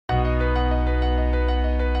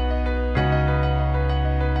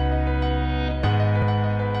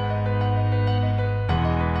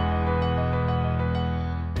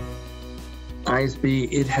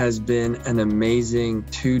ISB, it has been an amazing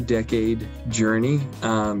 2-decade journey.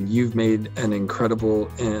 You've made an incredible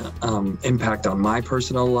impact on my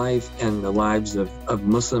personal life and the lives of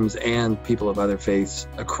Muslims and people of other faiths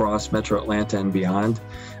across Metro Atlanta and beyond.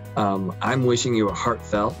 I'm wishing you a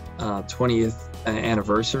heartfelt 20th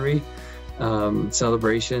anniversary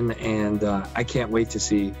celebration, and I can't wait to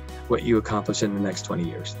see what you accomplish in the next 20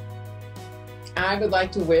 years. I would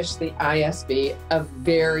like to wish the ISB a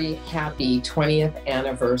very happy 20th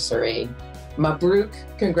anniversary. Mabruk,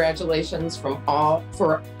 congratulations for all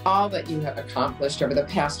that you have accomplished over the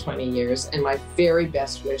past 20 years, and my very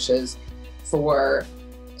best wishes for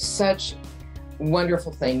such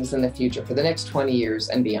wonderful things in the future for the next 20 years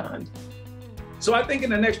and beyond. So I think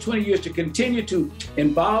in the next 20 years to continue to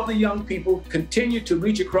involve the young people, continue to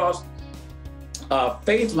reach across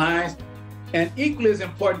faith lines, and equally as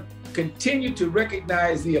important, continue to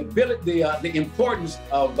recognize the importance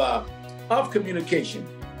of communication,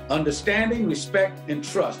 understanding, respect, and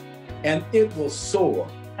trust, and it will soar.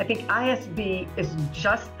 I think ISB is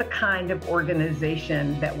just the kind of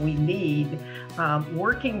organization that we need,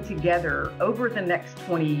 working together over the next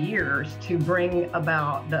 20 years to bring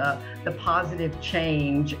about the positive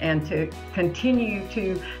change and to continue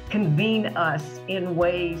to convene us in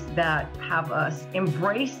ways that have us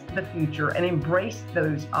embrace the future and embrace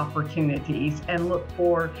those opportunities and look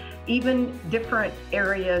for even different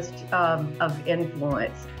areas of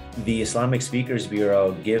influence. The Islamic Speakers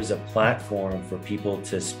Bureau gives a platform for people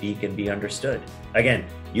to speak and be understood. Again,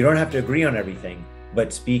 you don't have to agree on everything,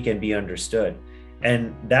 but speak and be understood.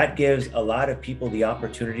 And that gives a lot of people the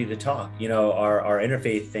opportunity to talk. You know, our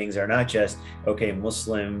interfaith things are not just, okay,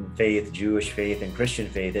 Muslim faith, Jewish faith, and Christian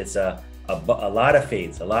faith. It's a lot of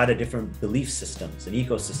faiths, a lot of different belief systems and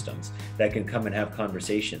ecosystems that can come and have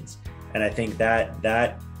conversations. And I think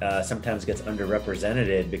that sometimes gets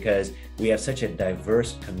underrepresented because we have such a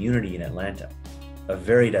diverse community in Atlanta, a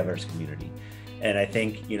very diverse community. And I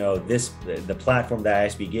think, you know, the platform that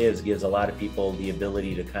ISB gives a lot of people the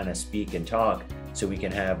ability to kind of speak and talk so we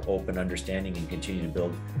can have open understanding and continue to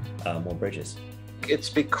build more bridges. It's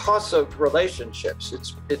because of relationships.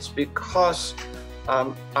 It's because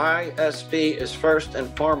ISB is first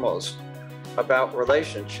and foremost about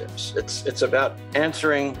relationships. It's about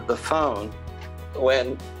answering the phone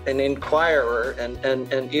when an inquirer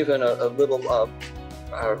and even a little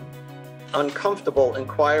uncomfortable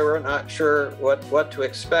inquirer, not sure what to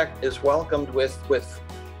expect, is welcomed with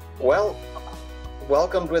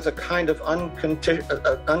a kind of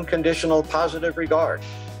unconditional positive regard.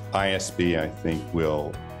 ISB, I think,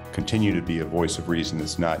 will continue to be a voice of reason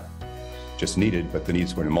that's not just needed, but the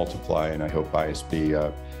need's going to multiply, and I hope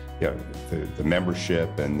ISB the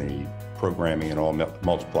membership and the programming and all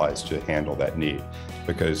multiplies to handle that need,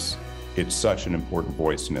 because it's such an important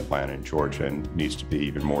voice in Atlanta and Georgia and needs to be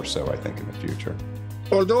even more so, I think, in the future.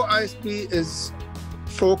 Although ISB is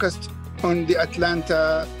focused on the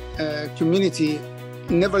Atlanta community,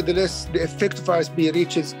 nevertheless, the effect of ISB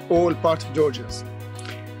reaches all parts of Georgia.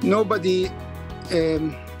 Nobody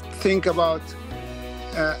think about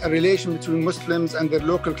a relation between Muslims and their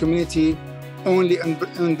local community only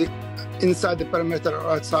inside the perimeter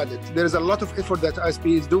or outside it. There is a lot of effort that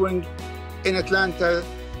ISB is doing in Atlanta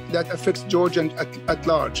that affects Georgia at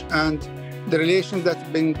large, and the relations that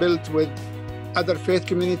have been built with other faith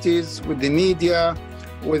communities, with the media,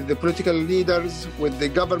 with the political leaders, with the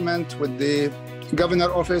government, with the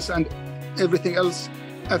governor office, and everything else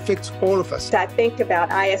affects all of us. I think about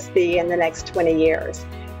ISB in the next 20 years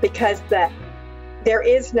because there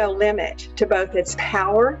is no limit to both its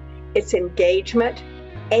power, its engagement,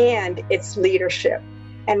 and its leadership.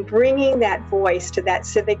 And bringing that voice to that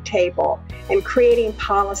civic table and creating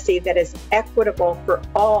policy that is equitable for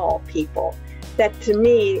all people. That to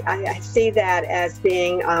me, I see that as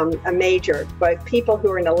being a major, both people who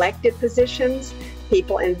are in elected positions,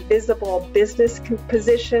 people in visible business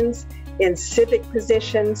positions, in civic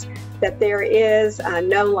positions, that there is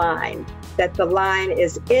no line, that the line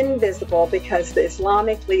is invisible because the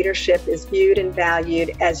Islamic leadership is viewed and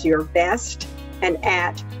valued as your best and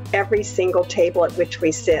at every single table at which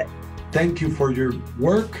we sit. Thank you for your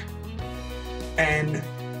work and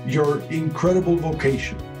your incredible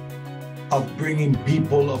vocation of bringing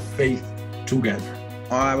people of faith together.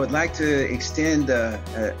 I would like to extend a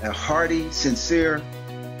hearty, sincere,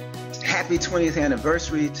 happy 20th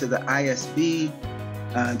anniversary to the ISB,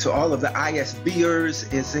 to all of the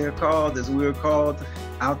ISBers, as they're called, as we were called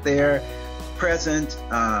out there, present,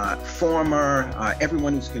 former,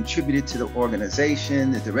 everyone who's contributed to the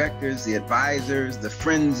organization, the directors, the advisors, the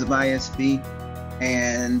friends of ISB,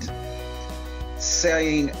 and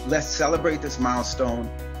saying, let's celebrate this milestone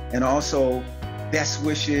and also best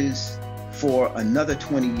wishes for another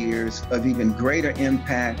 20 years of even greater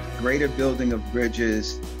impact, greater building of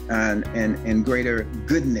bridges, and greater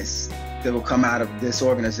goodness that will come out of this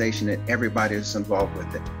organization and everybody that's involved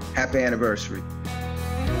with it. Happy anniversary.